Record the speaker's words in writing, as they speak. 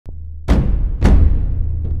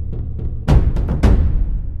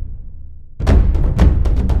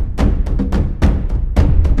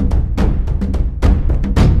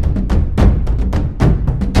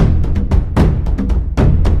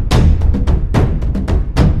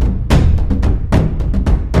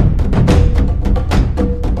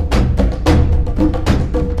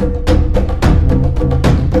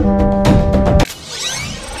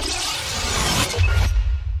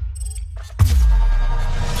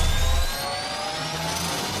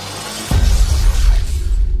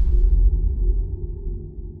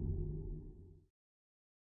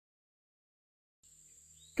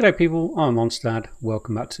G'day people, I'm Monstad.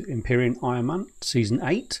 Welcome back to Empyrion Ironman Season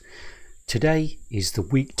 8. Today is the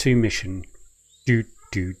Week 2 mission. As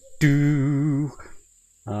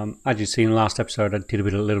you've seen in the last episode, I did a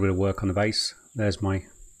little bit of work on the base. There's my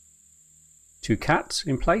two cats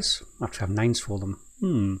in place. I have to have names for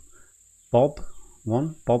them. Bob,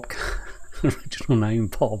 Bob, original name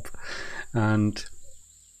Bob. And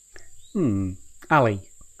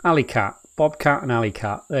Alley cat, Bob cat and Alley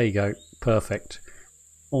cat. There you go, perfect.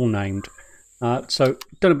 All named. So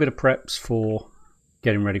done a bit of preps for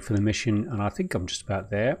getting ready for the mission, and I think I'm just about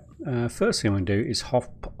there. First thing I'm going to do is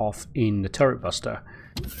hop off in the turret buster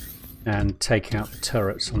and take out the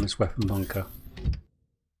turrets on this weapon bunker.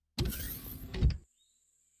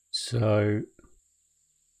 So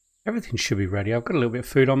everything should be ready. I've got a little bit of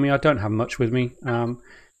food on me. I don't have much with me.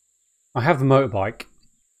 I have the motorbike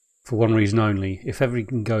for one reason only. If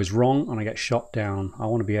everything goes wrong and I get shot down, I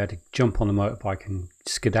want to be able to jump on the motorbike and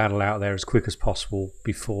skedaddle out there as quick as possible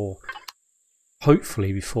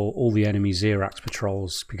hopefully before all the enemy Zeellott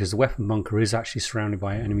patrols, because the weapon bunker is actually surrounded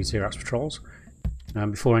by enemy Zeellott patrols,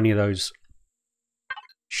 before any of those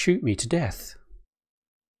shoot me to death.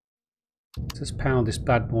 Let's power this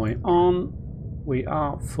bad boy on. We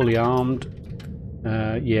are fully armed.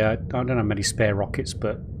 Yeah, I don't have many spare rockets,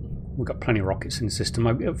 but we've got plenty of rockets in the system.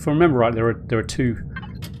 If I remember right, there are two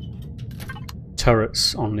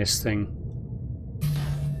turrets on this thing.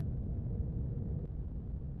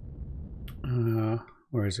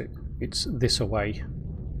 Where is it? It's this away.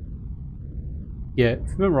 Yeah, if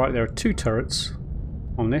I remember right, there are two turrets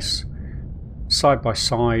on this, side by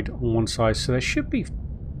side on one side, so they should be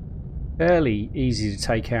fairly easy to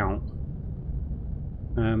take out.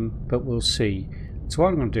 But we'll see. So what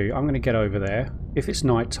I'm going to do, I'm going to get over there. If it's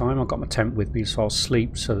night time, I've got my tent with me, so I'll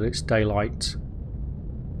sleep so that it's daylight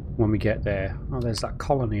when we get there. Oh, there's that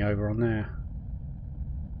colony over on there.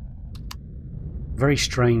 Very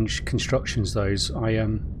strange constructions, those. I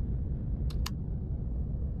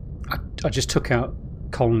just took out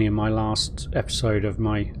colony in my last episode of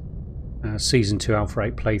my Season 2 Alpha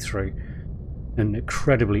 8 playthrough, and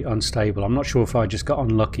incredibly unstable. I'm not sure if I just got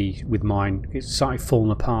unlucky with mine. It started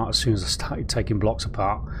falling apart as soon as I started taking blocks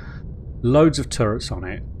apart. Loads of turrets on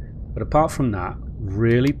it, but apart from that,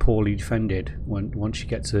 really poorly defended once you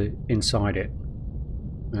get to inside it.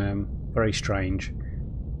 Very strange.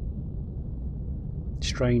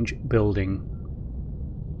 Strange building.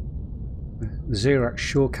 The Zeellott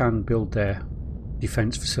sure can build their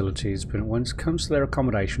defense facilities, but when it comes to their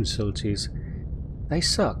accommodation facilities, they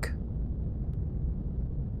suck.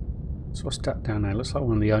 So what's that down there? Looks like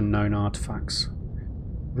one of the unknown artifacts.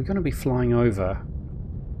 We're going to be flying over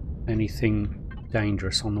anything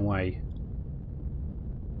dangerous on the way.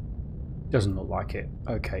 Doesn't look like it.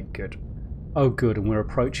 Okay, good. Oh good, and we're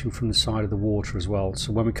approaching from the side of the water as well,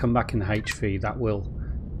 so when we come back in the HV, that will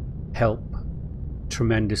help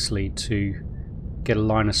tremendously to get a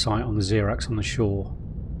line of sight on the Zeellott on the shore,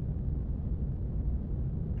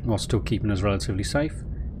 while still keeping us relatively safe.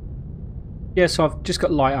 Yeah, so I've just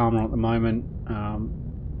got light armor at the moment.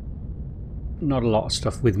 Not a lot of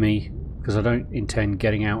stuff with me, because I don't intend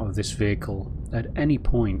getting out of this vehicle at any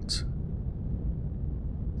point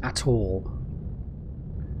at all.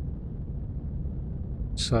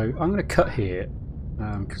 So I'm going to cut here,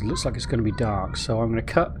 because it looks like it's going to be dark. So I'm going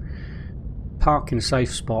to cut, park in a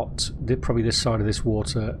safe spot, probably this side of this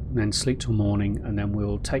water, and then sleep till morning, and then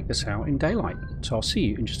we'll take this out in daylight. So I'll see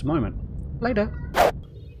you in just a moment. Later.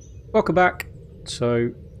 Welcome back.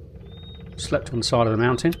 So, slept on the side of the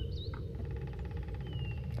mountain.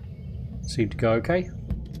 Seemed to go okay.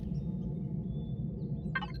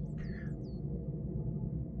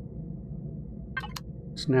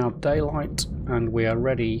 It's now daylight and we are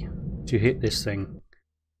ready to hit this thing.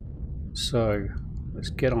 So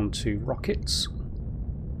let's get on to rockets.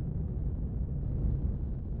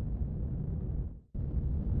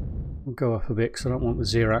 I'll go up a bit because I don't want the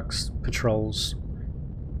Zeellott patrols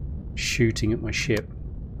shooting at my ship.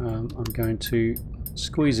 I'm going to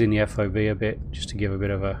squeeze in the FOV a bit just to give a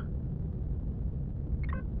bit of a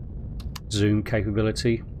zoom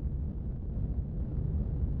capability.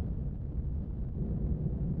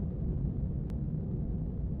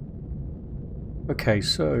 Okay,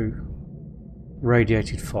 so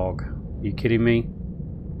radiated fog. Are you kidding me?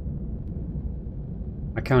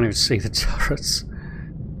 I can't even see the turrets.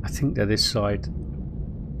 I think they're this side.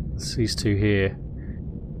 It's these two here.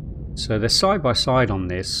 So they're side by side on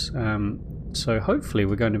this. So hopefully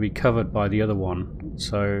we're going to be covered by the other one.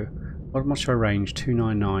 So what's our range?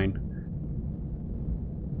 299.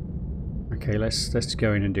 Okay, let's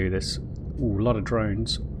go in and do this. Ooh, a lot of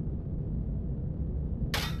drones.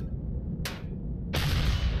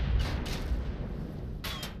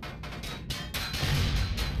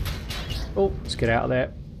 Oh, let's get out of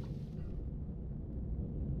there.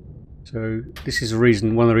 So this is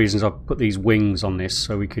one of the reasons I put these wings on this,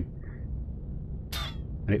 so we could,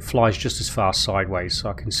 and it flies just as fast sideways, so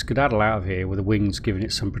I can skedaddle out of here with the wings giving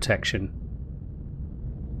it some protection.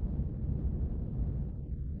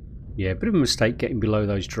 Yeah, a bit of a mistake getting below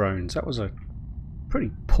those drones. That was a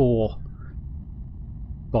pretty poor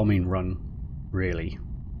bombing run, really.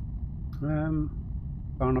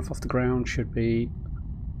 Far enough off the ground, should be.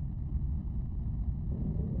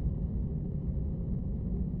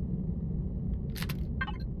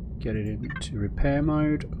 Get it into repair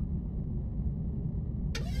mode.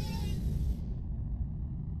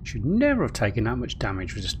 Should never have taken that much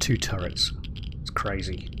damage with just 2 turrets. It's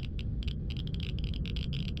crazy.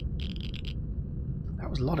 That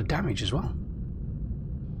was a lot of damage as well.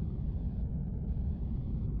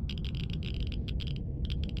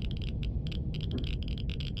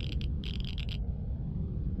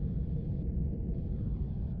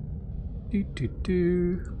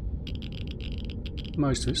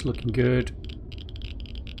 Most of it's looking good.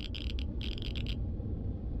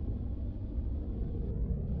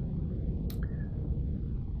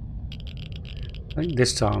 I think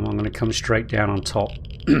this time I'm going to come straight down on top.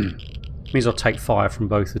 Means I'll take fire from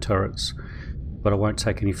both the turrets, but I won't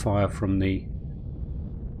take any fire from the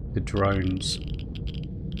drones. I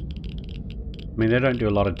mean, they don't do a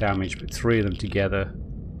lot of damage, but 3 of them together,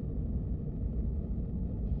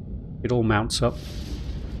 it all mounts up.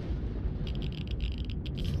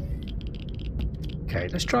 Okay,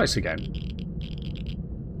 let's try this again.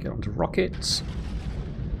 Get onto rockets.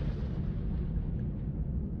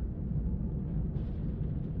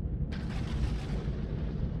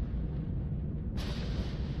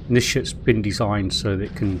 And this ship's been designed so that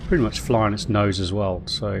it can pretty much fly on its nose as well,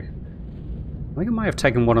 so I think I might have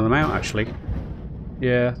taken one of them out actually.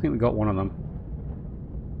 Yeah, I think we got one of them.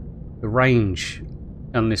 The range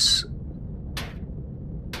on this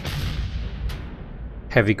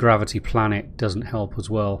heavy gravity planet doesn't help as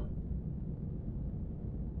well,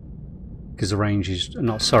 because the range is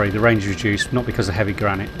the range is reduced not because of heavy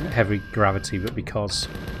gravity, but because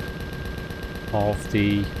of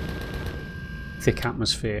the thick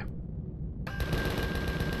atmosphere.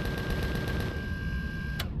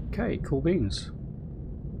 Okay, cool beans.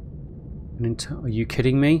 Are you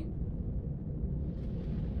kidding me?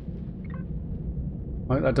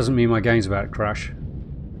 Well, that doesn't mean my game's about to crash.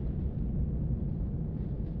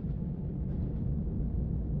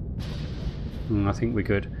 I think we're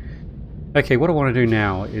good. Okay, what I want to do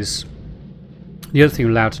now is, the other thing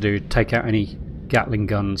we're allowed to do is take out any Gatling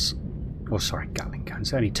guns, or sorry, Gatling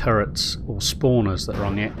guns, any turrets or spawners that are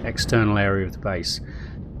on the external area of the base.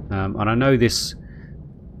 And I know this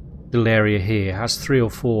little area here has 3 or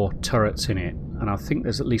 4 turrets in it, and I think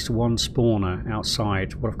there's at least 1 spawner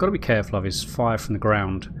outside. What I've got to be careful of is fire from the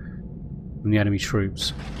ground from the enemy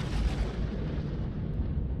troops.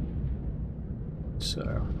 So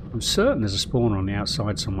I'm certain there's a spawner on the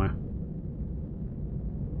outside somewhere.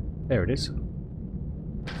 There it is.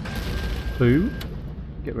 Boom.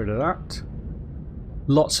 Get rid of that.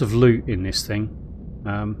 Lots of loot in this thing.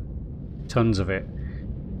 Tons of it.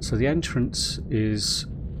 So the entrance is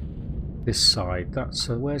this side.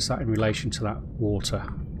 So where's that in relation to that water?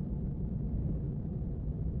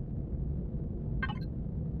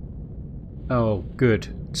 Oh,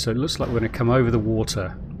 good. So it looks like we're going to come over the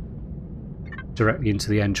water directly into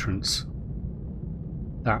the entrance.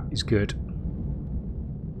 That is good.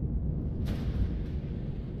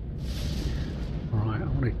 Alright, I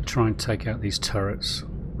want to try and take out these turrets.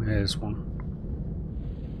 There's one.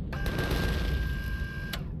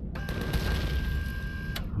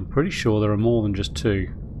 I'm pretty sure there are more than just 2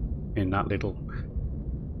 in that little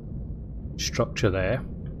structure there.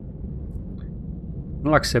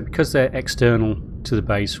 And like I said, because they're external to the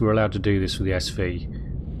base, we're allowed to do this with the SV.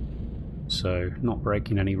 So, not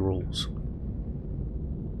breaking any rules.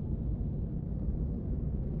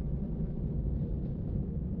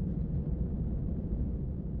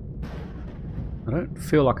 I don't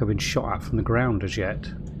feel like I've been shot at from the ground as yet.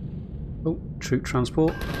 Oh, troop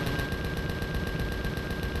transport.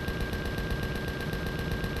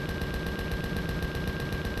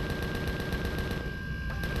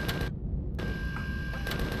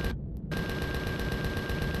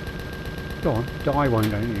 Go on, die won't,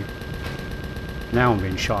 don't you? Now I'm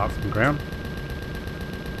being shot at from the ground.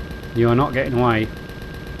 You are not getting away.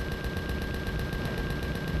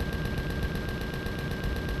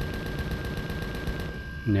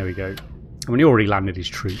 And there we go. I mean, he already landed his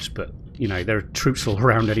troops, but, you know, there are troops all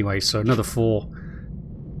around anyway, so another 4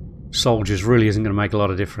 soldiers really isn't going to make a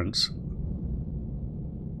lot of difference.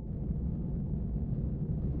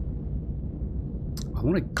 I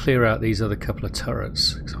want to clear out these other couple of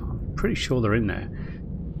turrets, 'cause I'm pretty sure they're in there.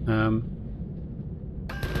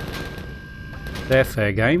 They're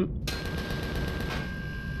fair game.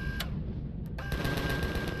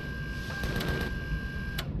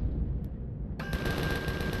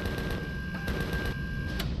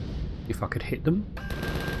 If I could hit them.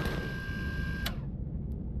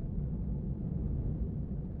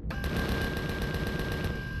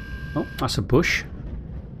 Oh, that's a bush.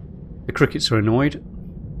 The crickets are annoyed.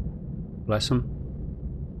 Bless them.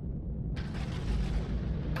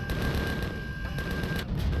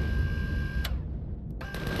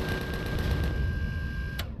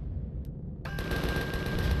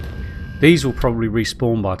 These will probably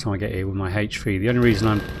respawn by the time I get here with my HV. The only reason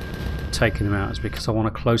I'm taking them out is because I want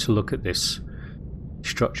a closer look at this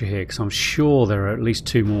structure here, because I'm sure there are at least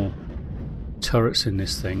 2 more turrets in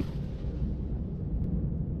this thing.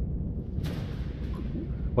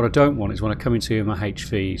 What I don't want is when I come into here with my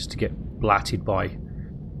HVs to get blatted by,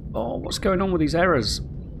 oh, what's going on with these errors?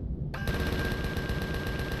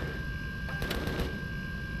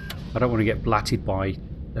 I don't want to get blatted by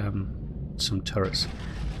some turrets.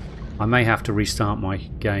 I may have to restart my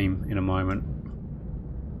game in a moment.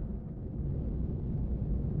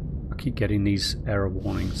 I keep getting these error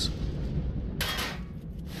warnings.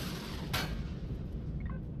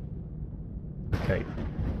 Okay.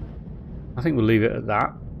 I think we'll leave it at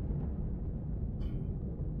that.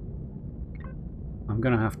 I'm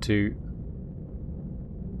going to have to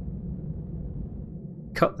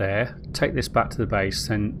cut there, take this back to the base,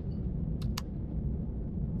 then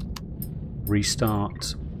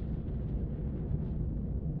restart.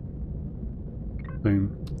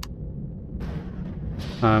 Boom.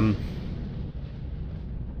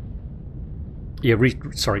 Yeah,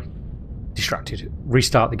 sorry, distracted.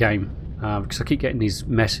 Restart the game because I keep getting these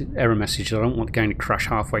error messages. I don't want the game to crash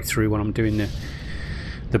halfway through when I'm doing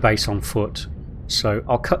the base on foot. So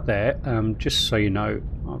I'll cut there. Just so you know,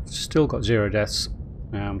 I've still got 0 deaths.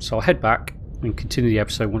 So I'll head back and continue the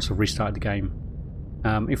episode once I've restarted the game.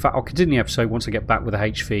 In fact, I'll continue the episode once I get back with a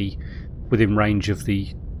HV within range of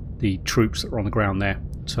the troops that are on the ground there.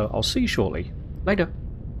 So I'll see you shortly. Later.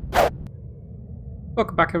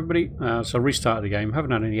 Welcome back, everybody. So I restarted the game.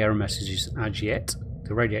 Haven't had any error messages as yet.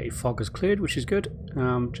 The radiated fog has cleared, which is good.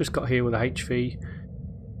 Just got here with a HV.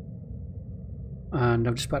 And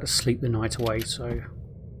I'm just about to sleep the night away, so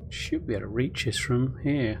should be able to reach this from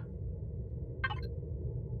here.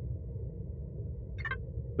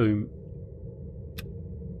 Boom.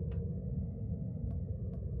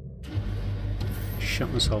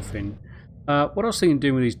 Shut myself in. What I was thinking of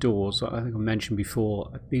doing with these doors, I think I mentioned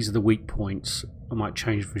before, these are the weak points. I might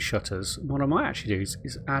change for shutters. What I might actually do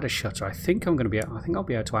is add a shutter. I think I'll be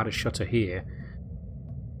able to add a shutter here,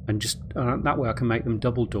 and just that way I can make them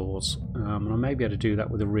double doors. And I may be able to do that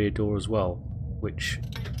with a rear door as well, which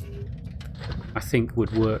I think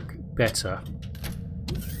would work better.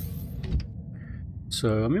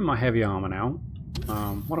 So I'm in my heavy armor now.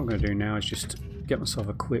 What I'm going to do now is just get myself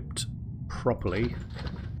equipped properly.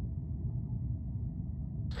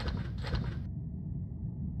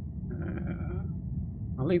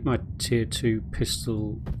 I'll leave my tier 2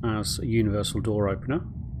 pistol as a universal door opener.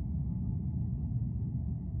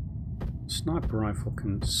 Sniper rifle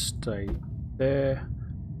can stay there.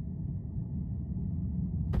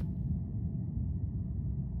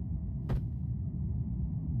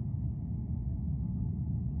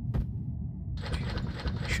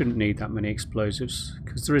 Shouldn't need that many explosives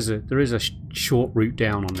because there is a short route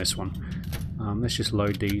down on this one. Let's just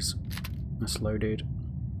load these. That's loaded.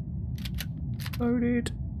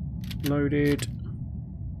 Loaded. Loaded.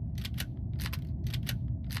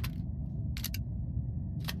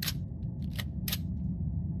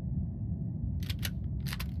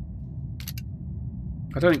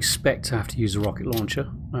 I don't expect to have to use a rocket launcher,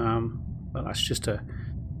 but that's just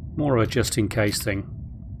more of a just in case thing.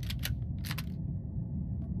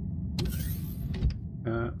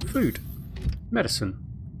 Food. Medicine.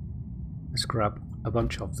 Let's grab a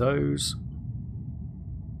bunch of those.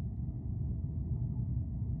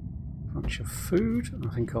 Bunch of food.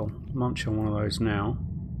 I think I'll munch on one of those now.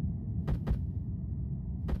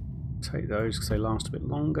 Take those because they last a bit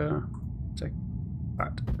longer. Take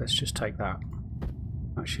that. Let's just take that.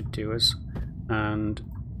 That should do us. And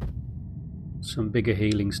some bigger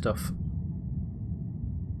healing stuff.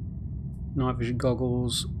 Night vision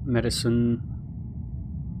goggles, medicine.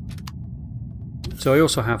 So I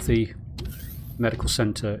also have the medical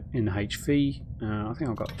centre in the HV. I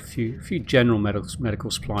think I've got a few general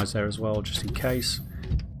medical supplies there as well, just in case.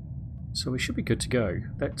 So we should be good to go.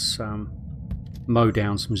 Let's mow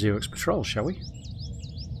down some Xerox patrols, shall we?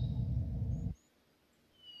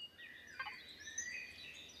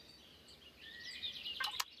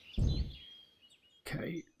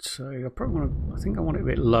 Okay, so I probably want to, I think I want it a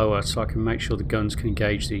bit lower so I can make sure the guns can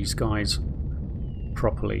engage these guys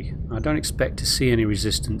properly. I don't expect to see any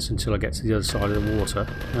resistance until I get to the other side of the water,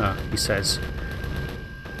 he says.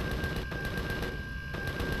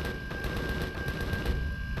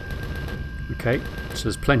 Okay, so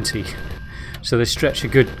there's plenty. So they stretch a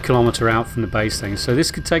good kilometre out from the base thing. So this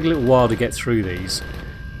could take a little while to get through these.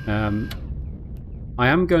 I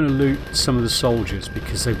am going to loot some of the soldiers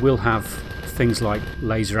because they will have things like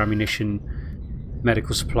laser ammunition,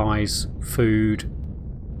 medical supplies, food,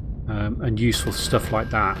 and useful stuff like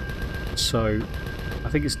that. So I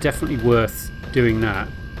think it's definitely worth doing that.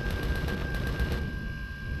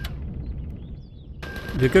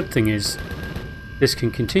 The good thing is this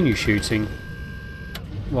can continue shooting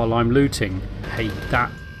while I'm looting. Hey,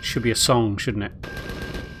 that should be a song, shouldn't it?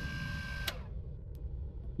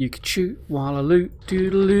 You could shoot while I loot,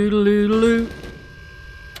 doodle-doodle-doodle-doo.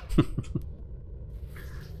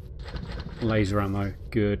 Laser ammo,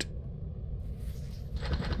 good.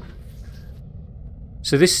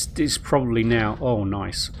 So this is probably now, oh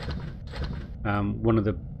nice, one of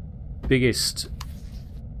the biggest,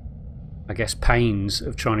 I guess, pains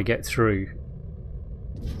of trying to get through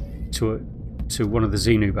to one of the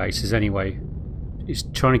Xenu bases anyway, is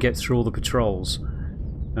trying to get through all the patrols.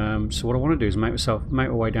 So what I want to do is make my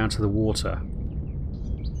way down to the water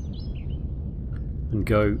and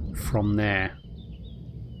go from there.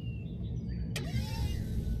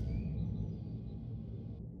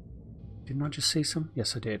 Didn't I just see some?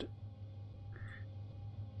 Yes, I did.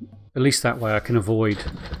 At least that way I can avoid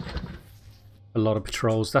a lot of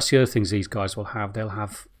patrols. That's the other things these guys will have. They'll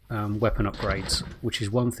have weapon upgrades, which is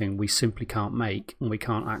one thing we simply can't make and we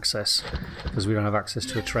can't access because we don't have access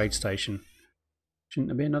to a trade station. Shouldn't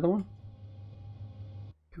there be another one?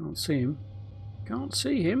 Can't see him. Can't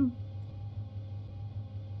see him.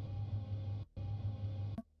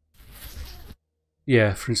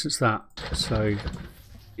 Yeah, for instance that. So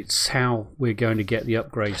it's how we're going to get the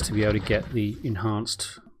upgrades to be able to get the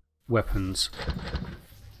enhanced weapons.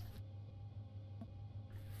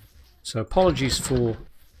 So apologies for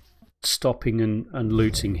stopping and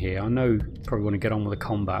looting here. I know you probably want to get on with the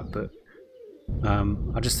combat, but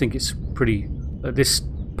I just think it's pretty, at this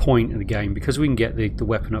point in the game, because we can get the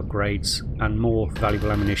weapon upgrades and more valuable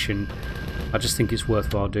ammunition, I just think it's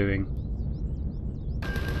worthwhile doing.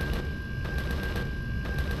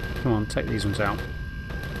 Come on, take these ones out.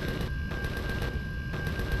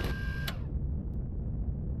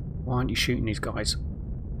 Why aren't you shooting these guys?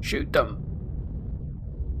 Shoot them!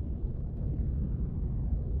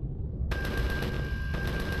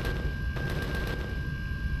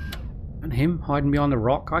 And him hiding behind the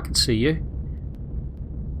rock, I can see you.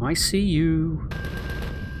 I see you.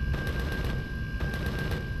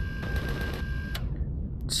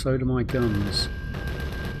 So do my guns.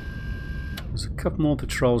 There's a couple more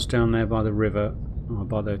patrols down there by the river, or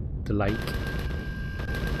by the lake,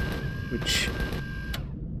 which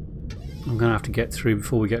I'm going to have to get through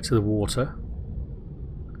before we get to the water.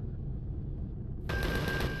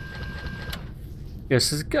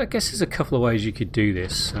 Yes, I guess there's a couple of ways you could do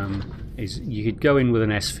this. Is you could go in with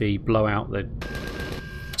an SV, blow out the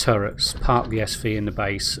turrets, park the SV in the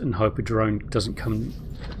base, and hope a drone doesn't come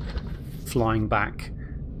flying back,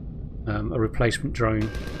 a replacement drone,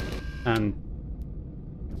 and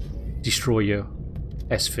destroy your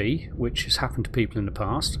SV, which has happened to people in the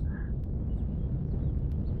past.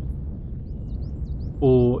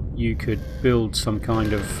 Or you could build some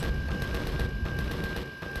kind of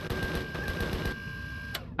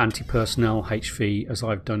anti-personnel HV, as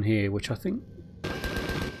I've done here, which I think,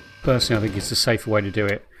 personally, I think it's a safer way to do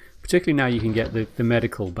it. Particularly now you can get the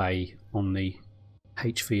medical bay on the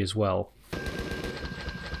HV as well.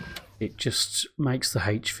 It just makes the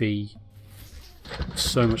HV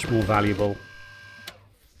so much more valuable.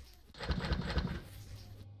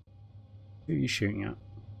 Who are you shooting at?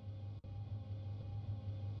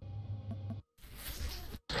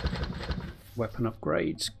 Weapon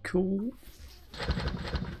upgrades, cool.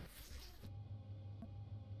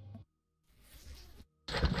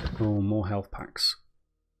 Oh, more health packs.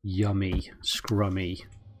 Yummy, scrummy.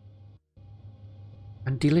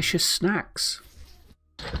 And delicious snacks.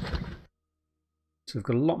 So I've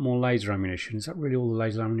got a lot more laser ammunition. Is that really all the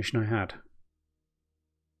laser ammunition I had?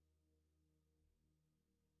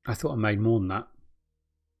 I thought I made more than that.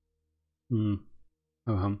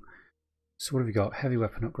 Oh, so what have we got? Heavy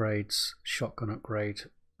weapon upgrades, shotgun upgrade.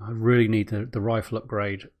 I really need the rifle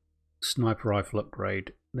upgrade, sniper rifle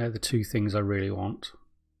upgrade. They're the two things I really want.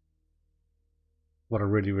 What I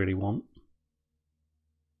really, really want.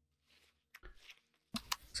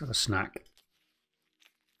 Let's have a snack.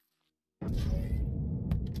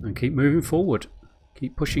 And keep moving forward.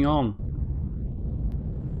 Keep pushing on.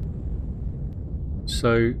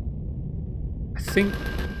 So, I think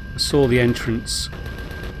I saw the entrance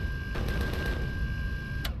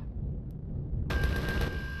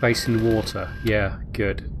facing the water. Yeah,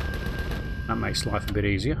 good. That makes life a bit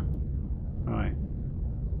easier. Right.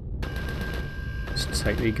 Let's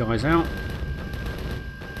take these guys out.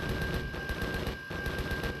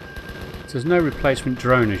 So there's no replacement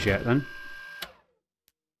drone as yet then.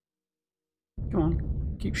 Come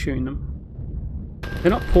on, keep shooting them.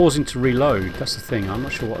 They're not pausing to reload, that's the thing. I'm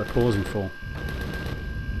not sure what they're pausing for.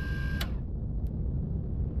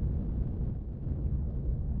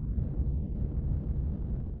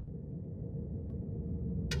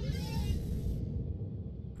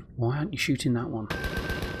 Why aren't you shooting that one?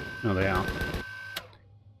 Oh, they are.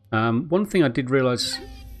 One thing I did realise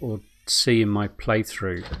or see in my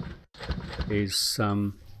playthrough is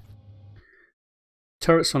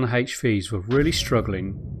turrets on the HVs were really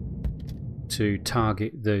struggling to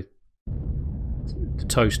target the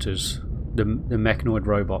toasters, the mechanoid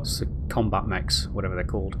robots, the combat mechs, whatever they're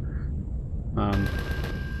called.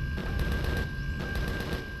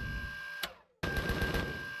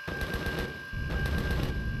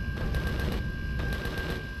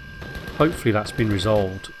 Hopefully that's been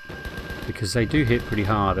resolved, because they do hit pretty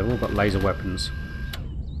hard. They've all got laser weapons.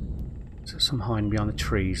 So some hiding behind the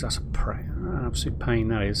trees. That's an absolute pain,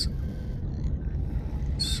 that is.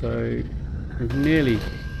 So we've nearly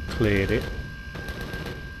cleared it.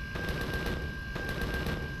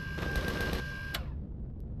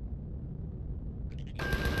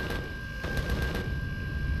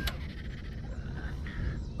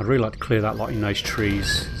 I'd really like to clear that lot in those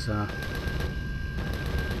trees.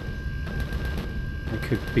 They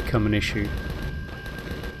could become an issue.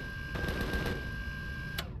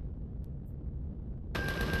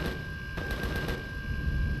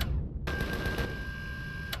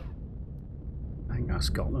 I think that's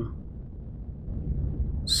got them.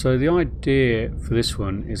 So the idea for this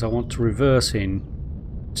one is I want to reverse in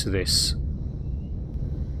to this.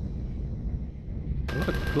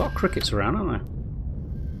 A lot of crickets around, aren't there?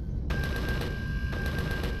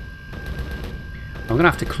 I'm going to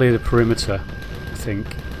have to clear the perimeter, I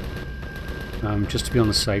think, just to be on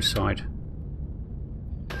the safe side.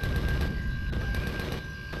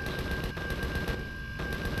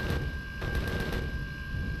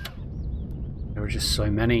 There are just so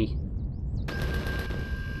many.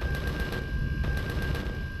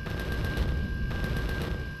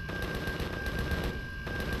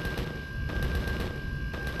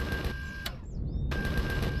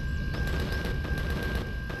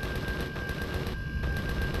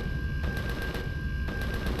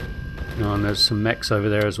 Oh, and there's some mechs over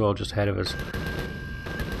there as well, just ahead of us.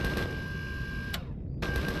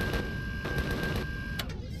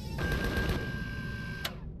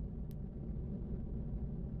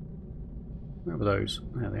 Where were those?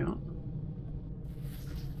 There they are.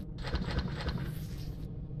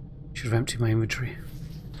 Should have emptied my inventory.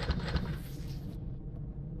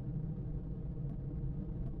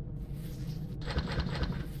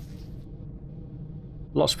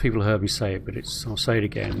 Lots of people heard me say it, but I'll say it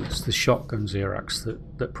again. It's the shotgun Xerax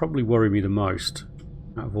that probably worry me the most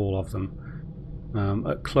out of all of them.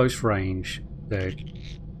 At close range,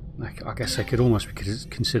 I guess they could almost be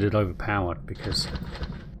considered overpowered, because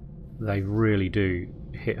they really do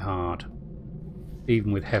hit hard.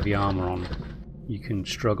 Even with heavy armour on, you can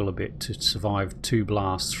struggle a bit to survive 2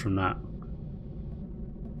 blasts from that.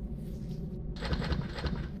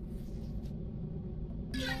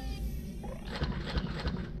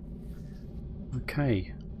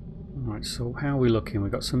 Okay, alright, so how are we looking?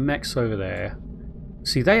 We've got some mechs over there.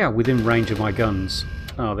 See, they are within range of my guns.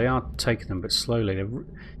 Oh, they are taking them, but slowly. There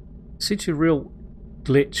seems to be a real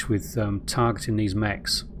glitch with targeting these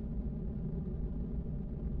mechs.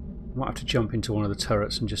 I might have to jump into one of the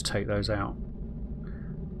turrets and just take those out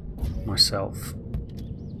myself.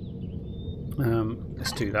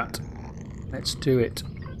 Let's do that. Let's do it.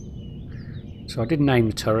 So I did name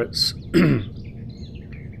the turrets.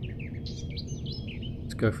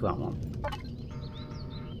 Go for that one.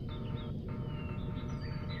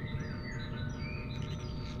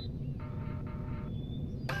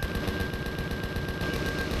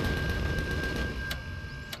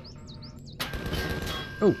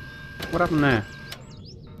 Oh, what happened there?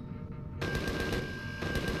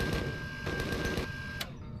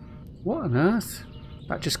 What on earth?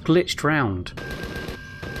 That just glitched round.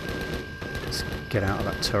 Let's get out of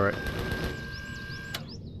that turret.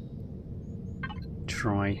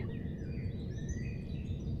 Try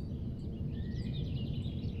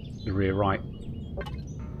the rear right.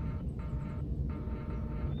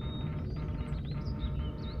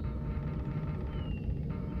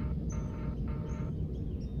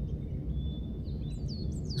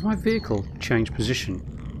 Has my vehicle changed position?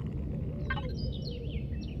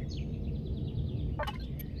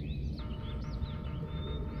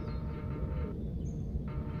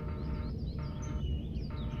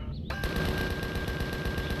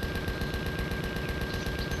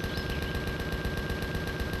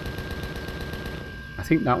 I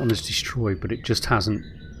think that one is destroyed, but it just hasn't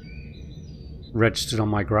registered on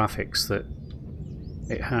my graphics that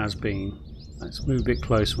it has been. Let's move a bit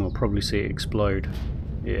closer and we'll probably see it explode.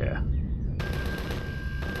 Yeah.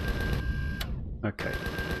 Okay.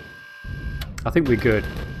 I think we're good.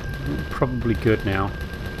 We're probably good now.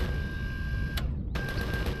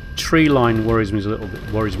 Tree line worries me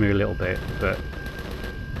a little bit, but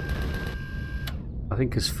I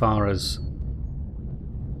think as far as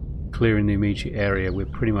clearing the immediate area, we're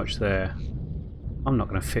pretty much there. I'm not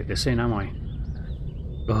going to fit this in, am I?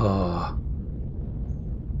 Oh.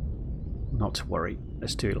 Not to worry.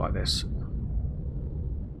 Let's do it like this.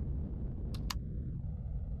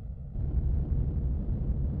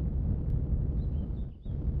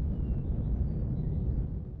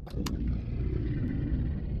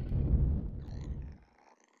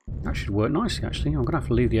 That should work nicely, actually. I'm going to have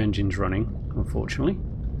to leave the engines running, unfortunately.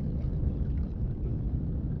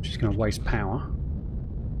 Which is going to waste power.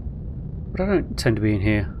 But I don't tend to be in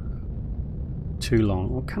here too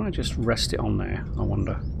long. Or can I just rest it on there, I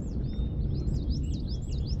wonder?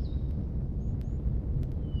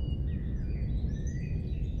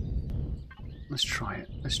 Let's try it.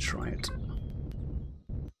 Let's try it.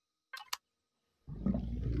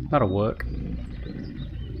 That'll work.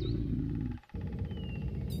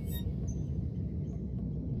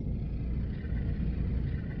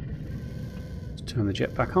 Let's turn the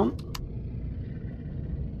jet back on.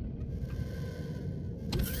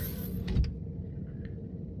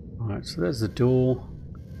 Alright, so there's the door.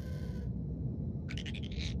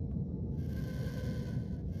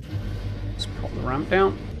 Let's pop the ramp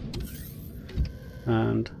down.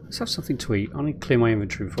 And let's have something to eat. I need to clear my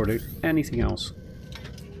inventory before I do anything else.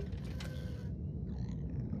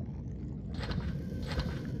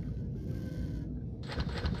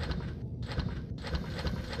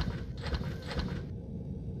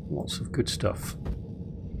 Lots of good stuff.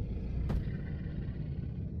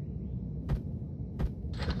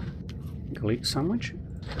 I'll eat a sandwich.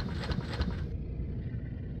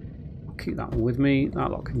 I'll keep that one with me.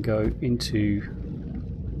 That lot can go into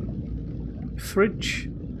fridge.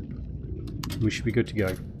 We should be good to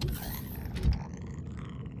go.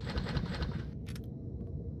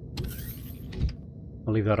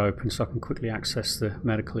 I'll leave that open so I can quickly access the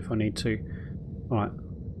medical if I need to. Alright,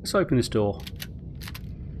 let's open this door.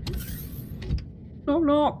 Knock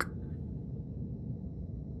knock!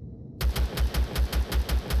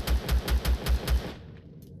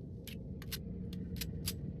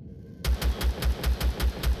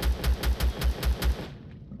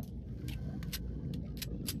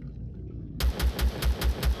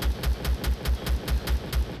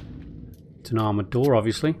 An armoured door,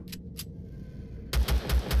 obviously.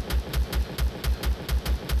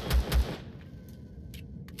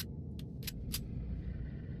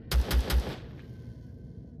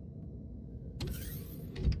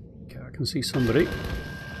 Okay, I can see somebody.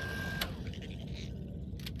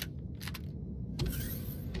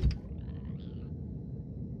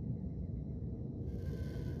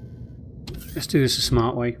 Let's do this a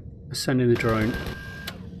smart way. Let's send in the drone.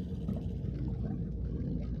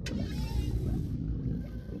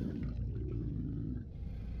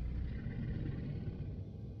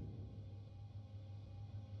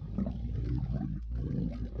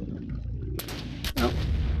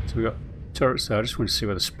 So we got turrets there. I just want to see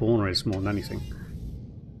where the spawner is more than anything.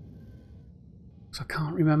 So I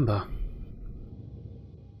can't remember.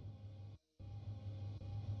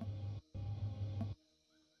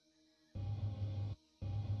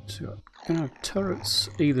 So we're going to have turrets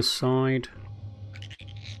either side.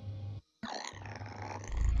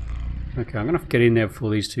 Okay, I'm going to have to get in there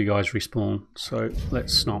before these two guys respawn. So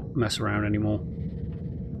let's not mess around anymore.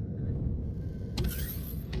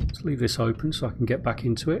 Let's leave this open so I can get back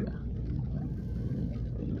into it.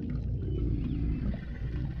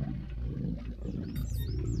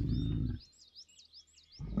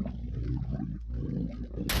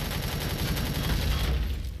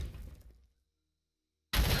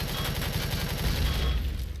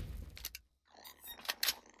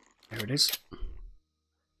 There it is.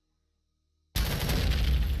 Let's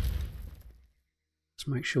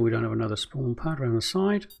make sure we don't have another spawn pad around the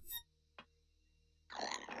side.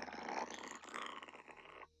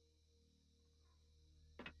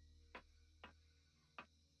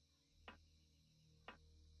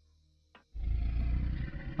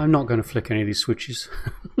 I'm not going to flick any of these switches.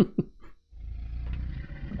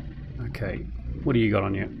 Okay, what do you got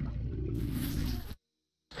on you?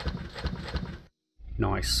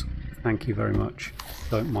 Nice. Thank you very much.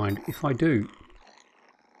 Don't mind if I do.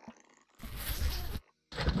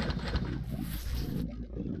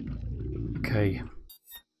 Okay.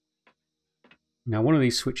 Now one of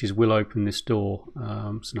these switches will open this door.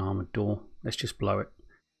 It's an armoured door. Let's just blow it.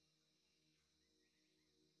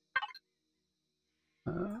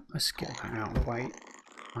 Let's get that out of the way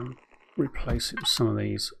and replace it with some of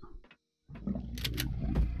these.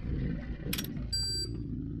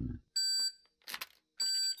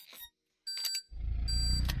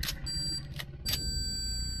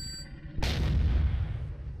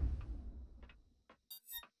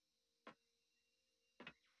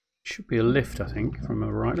 Should be a lift, I think, if I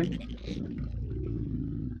remember rightly.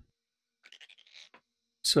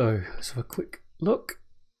 So let's have a quick look.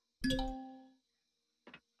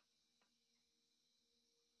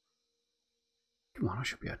 Come on, I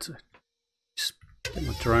should be able to just get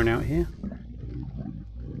my drone out here.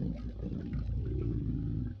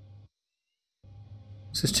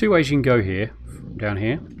 So there's two ways you can go here, down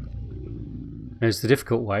here. There's the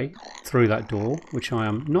difficult way through that door, which I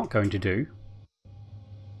am not going to do.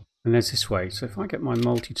 And there's this way. So if I get my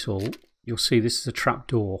multi-tool, you'll see this is a trap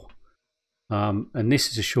door. And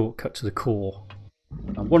this is a shortcut to the core.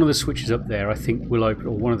 One of the switches up there I think will open,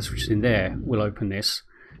 or one of the switches in there will open this.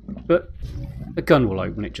 But a gun will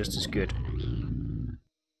open it just as good.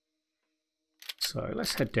 So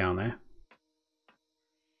let's head down there.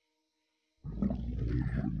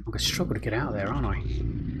 I'm going to struggle to get out of there, aren't I?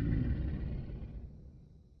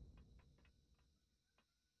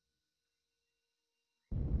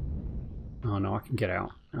 Oh no, I can get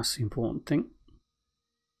out. That's the important thing.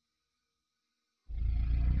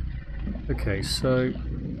 Okay, so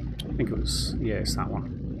I think it was, yeah, it's that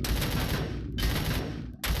one.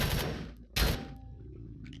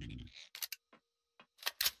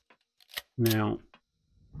 Now,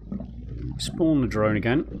 spawn the drone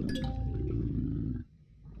again.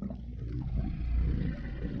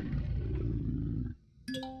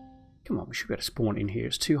 Come on, we should be able to spawn in here.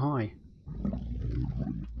 It's too high.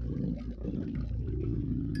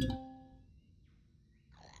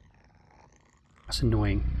 That's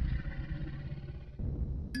annoying.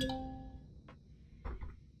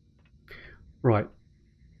 Right,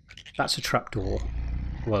 that's a trapdoor.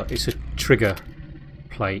 Well, it's a trigger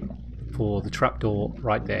plate for the trapdoor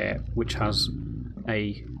right there, which has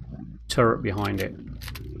a turret behind it.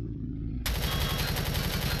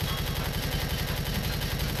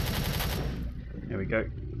 There we go.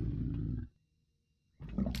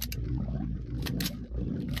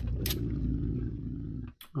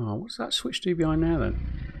 Oh, what's that switch do behind there then?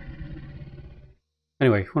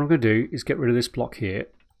 Anyway, what I'm going to do is get rid of this block here.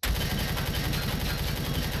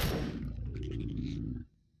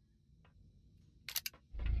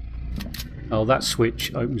 Oh, that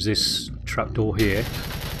switch opens this trapdoor here.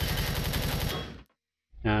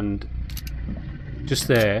 And just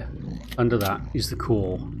there, under that, is the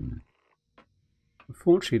core.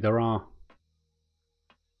 Unfortunately, there are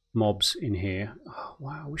mobs in here. Oh,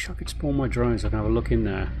 wow, I wish I could spawn my drones. I can have a look in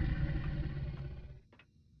there.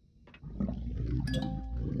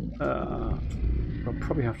 I'll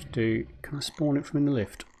probably have to do... Can I spawn it from in the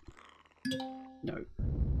lift? No.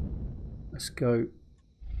 Let's go...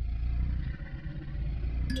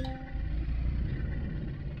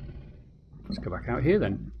 Let's go back out here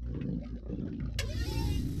then.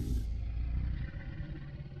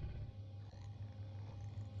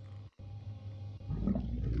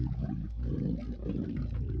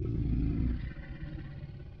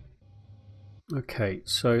 Okay,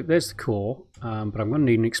 so there's the core, but I'm going to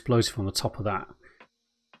need an explosive on the top of that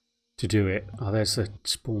to do it. Oh, there's the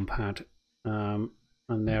spawn pad. And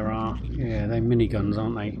there are, yeah, they're miniguns,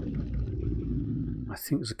 aren't they? I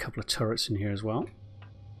think there's a couple of turrets in here as well.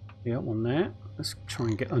 Yeah, one there. Let's try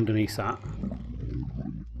and get underneath that.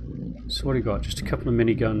 So what do you got? Just a couple of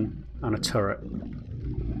minigun and a turret.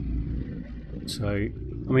 So,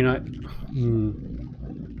 I mean,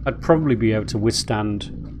 I'd probably be able to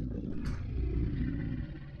withstand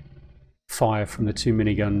fire from the two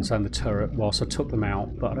miniguns and the turret whilst I took them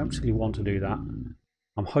out, but I don't really want to do that.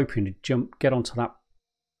 I'm hoping to get onto that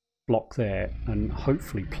block there and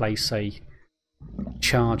hopefully place a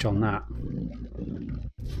charge on that.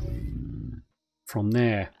 From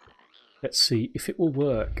there, let's see if it will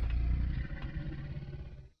work.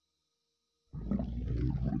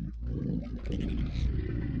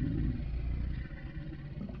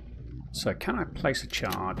 So can I place a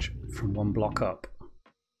charge from one block up?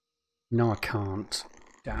 No, I can't.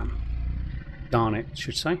 Damn. Darn it,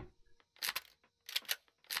 should say.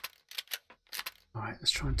 Alright,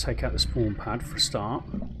 let's try and take out the spawn pad for a start.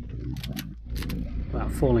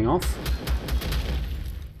 Without falling off.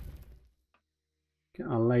 Get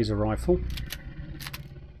our laser rifle.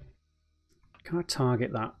 Can I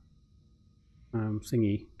target that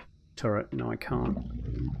thingy turret? No, I can't.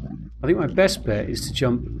 I think my best bet is to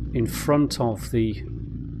jump in front of the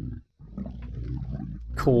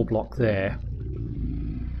core block there.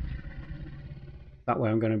 That way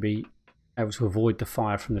I'm going to be able to avoid the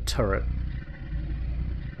fire from the turret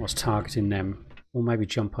whilst targeting them. Or maybe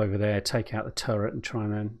jump over there, take out the turret and try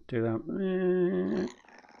and then do that.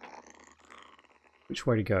 Which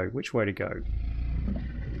way to go? Which way to go?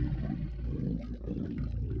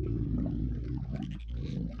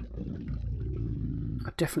 I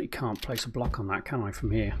definitely can't place a block on that, can I,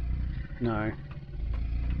 from here? No.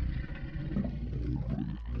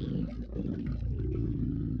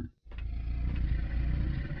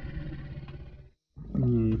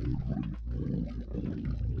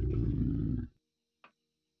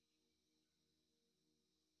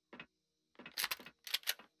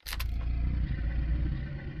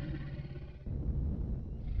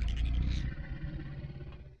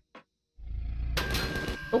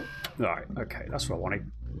 Oh, right, okay, that's what I wanted.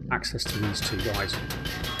 Access to these two guys.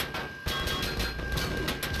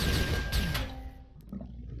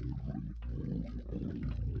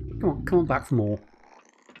 Come on back for more.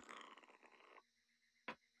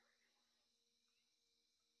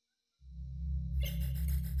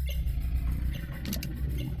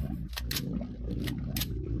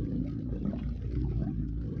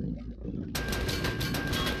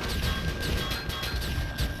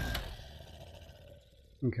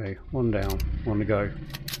 Okay, one down, one to go.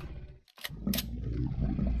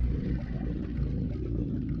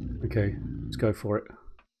 Okay, let's go for it.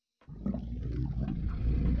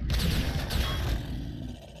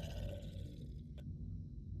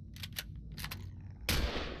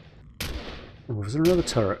 Oh, was there another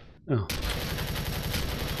turret? Oh.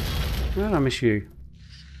 How did I miss you?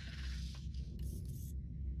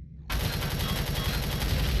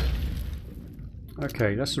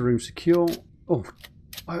 Okay, that's the room secure. Oh,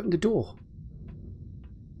 I opened the door.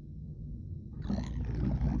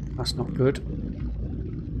 That's not good.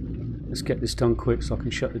 Let's get this done quick so I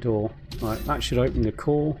can shut the door. Right, that should open the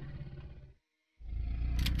core.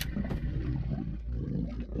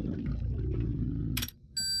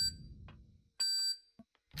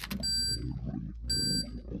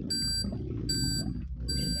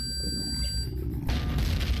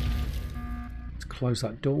 Let's close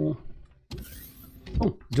that door.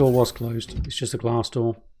 Oh, the door was closed. It's just a glass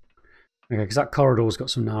door. Okay, because that corridor's got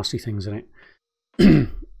some nasty things in it.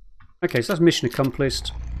 Okay, so that's mission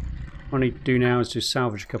accomplished. What I need to do now is just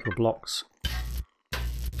salvage a couple of blocks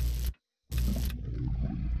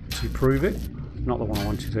to prove it. Not the one I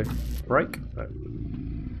wanted to break, but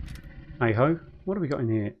hey ho. What have we got in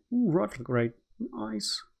here? Ooh, rifle grade.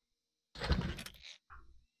 Nice.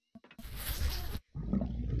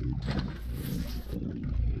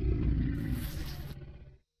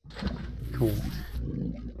 Cool.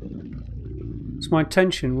 So my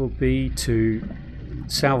intention will be to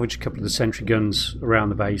salvage a couple of the sentry guns around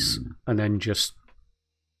the base and then just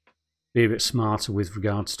be a bit smarter with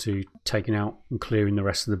regards to taking out and clearing the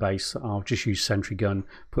rest of the base. I'll just use sentry gun,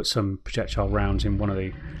 put some projectile rounds in one of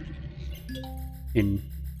the...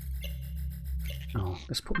 Oh,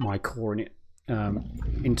 let's put my core in it.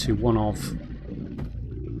 Into one of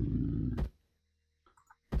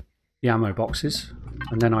the ammo boxes,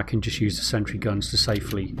 and then I can just use the sentry guns to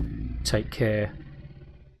safely take care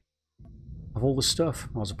of all the stuff.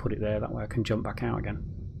 I'll just put it there, that way I can jump back out again.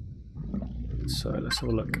 So let's have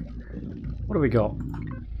a look. What have we got?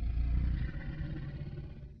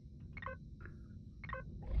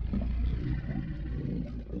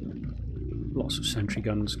 Lots of sentry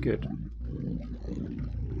guns, good.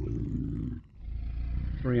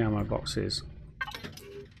 3 ammo boxes.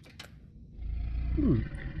 What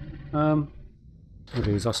I'll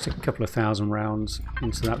do is I'll stick a couple of 1,000 rounds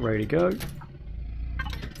into that, ready to go.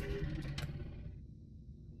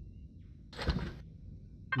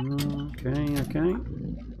 Okay.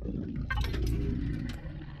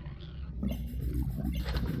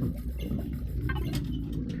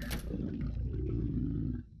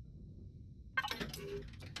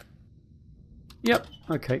 Yep,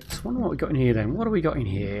 okay, so I wonder what we got in here then. What have we got in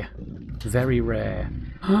here? Very rare.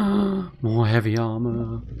 More heavy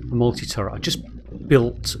armour. A multi-turret. I just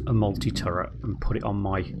built a multi-turret and put it on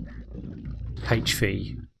my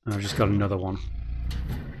HV. And I've just got another one.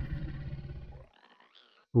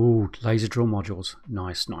 Ooh, laser drill modules.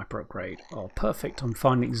 Nice sniper upgrade. Oh, perfect. I'm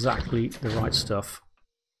finding exactly the right stuff.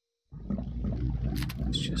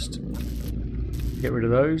 Let's just get rid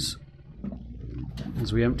of those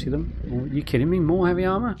as we empty them. Oh, are you kidding me? More heavy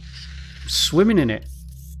armor? I'm swimming in it.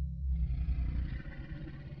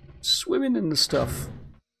 Swimming in the stuff.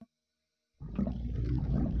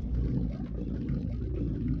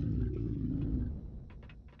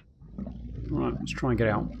 Alright, let's try and get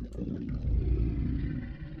out.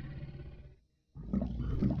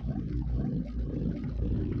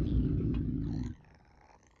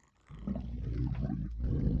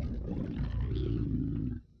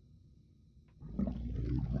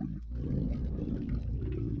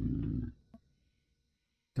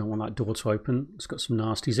 Don't want that door to open. It's got some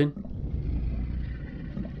nasties in.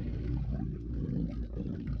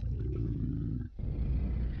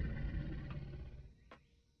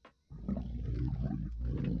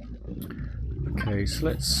 Okay, so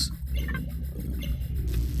let's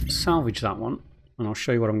salvage that one, and I'll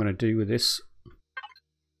show you what I'm going to do with this.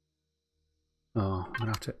 Oh, I'm going to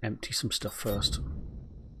have to empty some stuff first.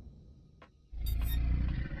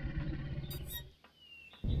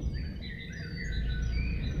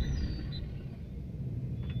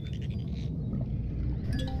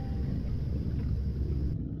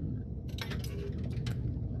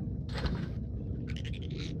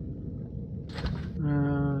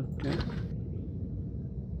 Okay.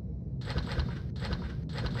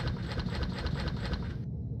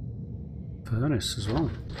 Furnace as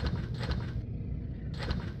well.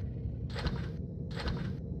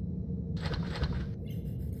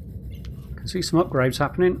 Can see some upgrades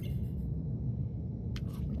happening.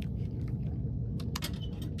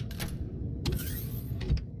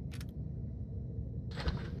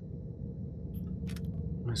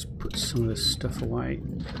 Let's put some of this stuff away.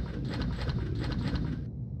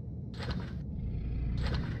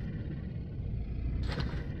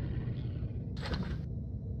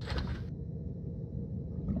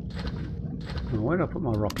 Where did I put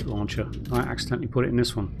my rocket launcher? I accidentally put it in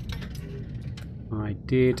this one. I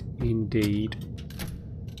did indeed.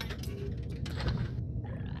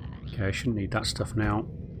 Okay, I shouldn't need that stuff now,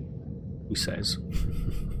 he says.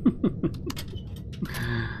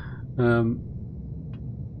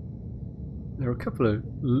 There are a couple of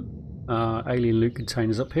alien loot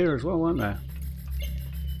containers up here as well, weren't there?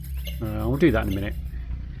 I'll do that in a minute.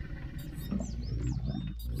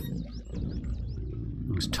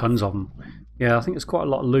 There's tons of them. Yeah, I think there's quite a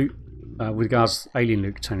lot of loot with regards to alien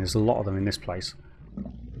loot containers. There's a lot of them in this place.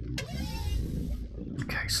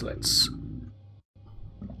 Okay, so let's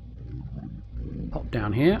pop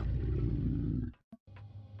down here.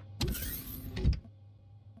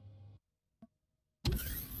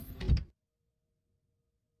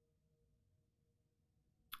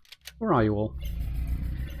 Where are you all?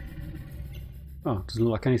 Oh, doesn't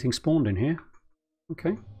look like anything spawned in here.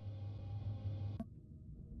 Okay.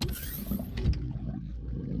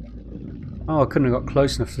 Oh, I couldn't have got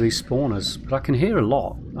close enough to these spawners, but I can hear a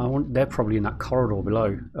lot. They're probably in that corridor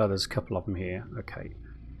below. Oh, there's a couple of them here. Okay.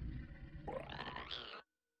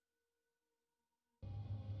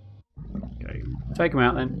 Okay, take them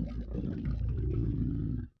out then.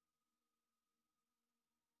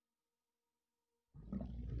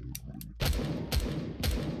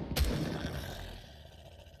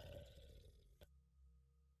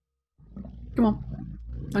 Come on,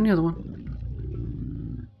 and the other one.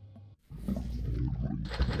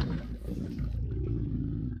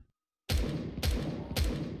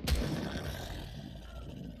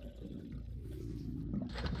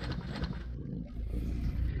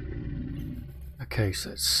 Okay,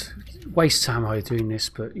 so it's waste ammo doing this,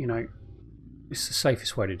 but you know, it's the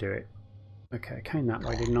safest way to do it. Okay, I came that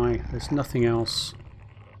way, didn't I? There's nothing else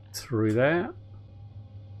through there.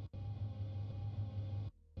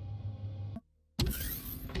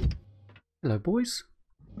 Hello, boys.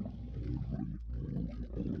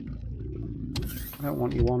 I don't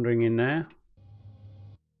want you wandering in there.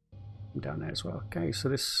 Down there as well. Okay, so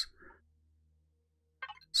this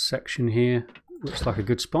section here looks like a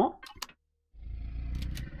good spot.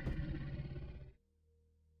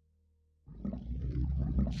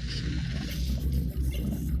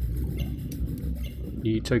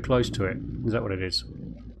 You're too close to it. Is that what it is?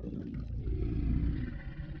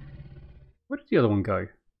 Where did the other one go?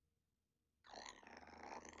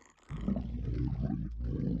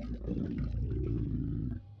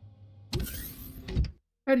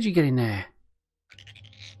 How did you get in there?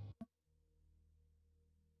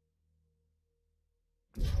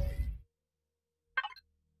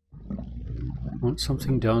 Want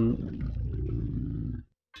something done?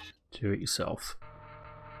 Do it yourself.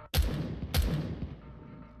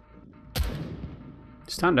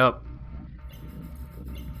 Stand up.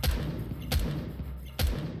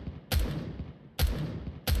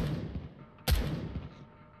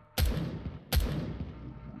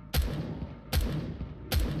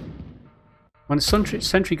 When a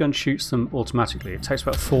sentry gun shoots them automatically, it takes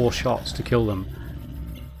about 4 shots to kill them.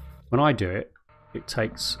 When I do it, it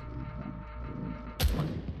takes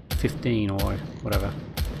 15 or whatever.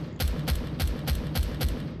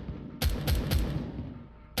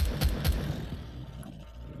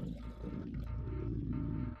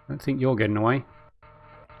 I don't think you're getting away.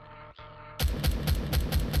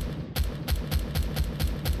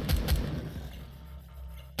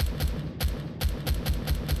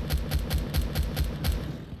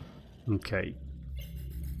 Okay.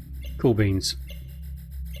 Cool beans.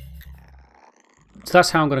 So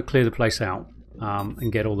that's how I'm going to clear the place out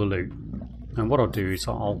and get all the loot. And what I'll do is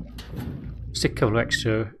I'll stick a couple of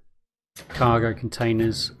extra cargo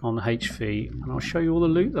containers on the HV and I'll show you all the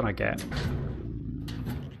loot that I get.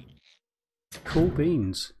 Cool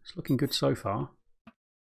beans. It's looking good so far.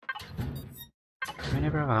 They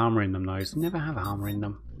never have armour in them though. They never have armour in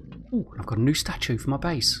them. Ooh, I've got a new statue for my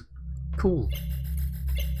base. Cool.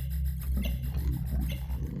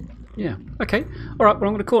 Yeah, okay. Alright, well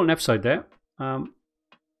I'm going to call it an episode there.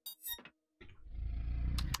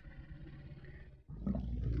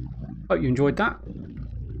 Hope you enjoyed that.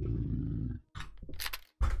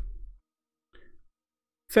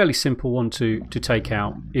 Fairly simple one to take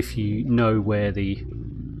out if you know where the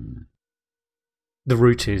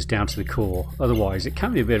route is down to the core. Otherwise it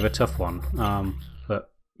can be a bit of a tough one. But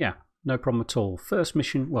yeah, no problem at all. First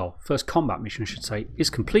mission, well, first combat mission I should say, is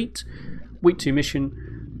complete. Week 2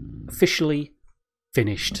 mission officially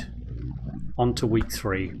finished. On to week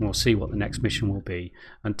 3. We'll see what the next mission will be.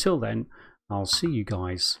 Until then, I'll see you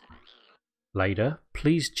guys later.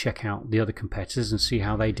 Please check out the other competitors and see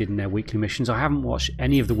how they did in their weekly missions. I haven't watched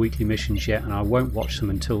any of the weekly missions yet, and I won't watch them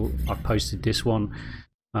until I've posted this one.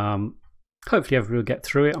 Hopefully everybody will get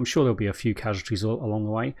through it. I'm sure there'll be a few casualties along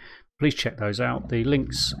the way. Please check those out. The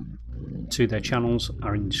links to their channels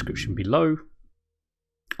are in the description below.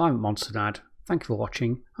 I'm Monster Dad. Thank you for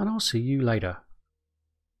watching, and I'll see you later.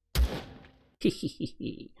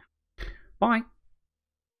 Bye.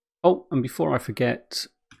 Oh, and before I forget,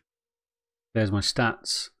 there's my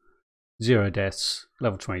stats. 0 deaths,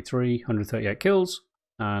 level 23, 138 kills,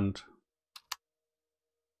 and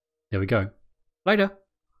there we go. Later.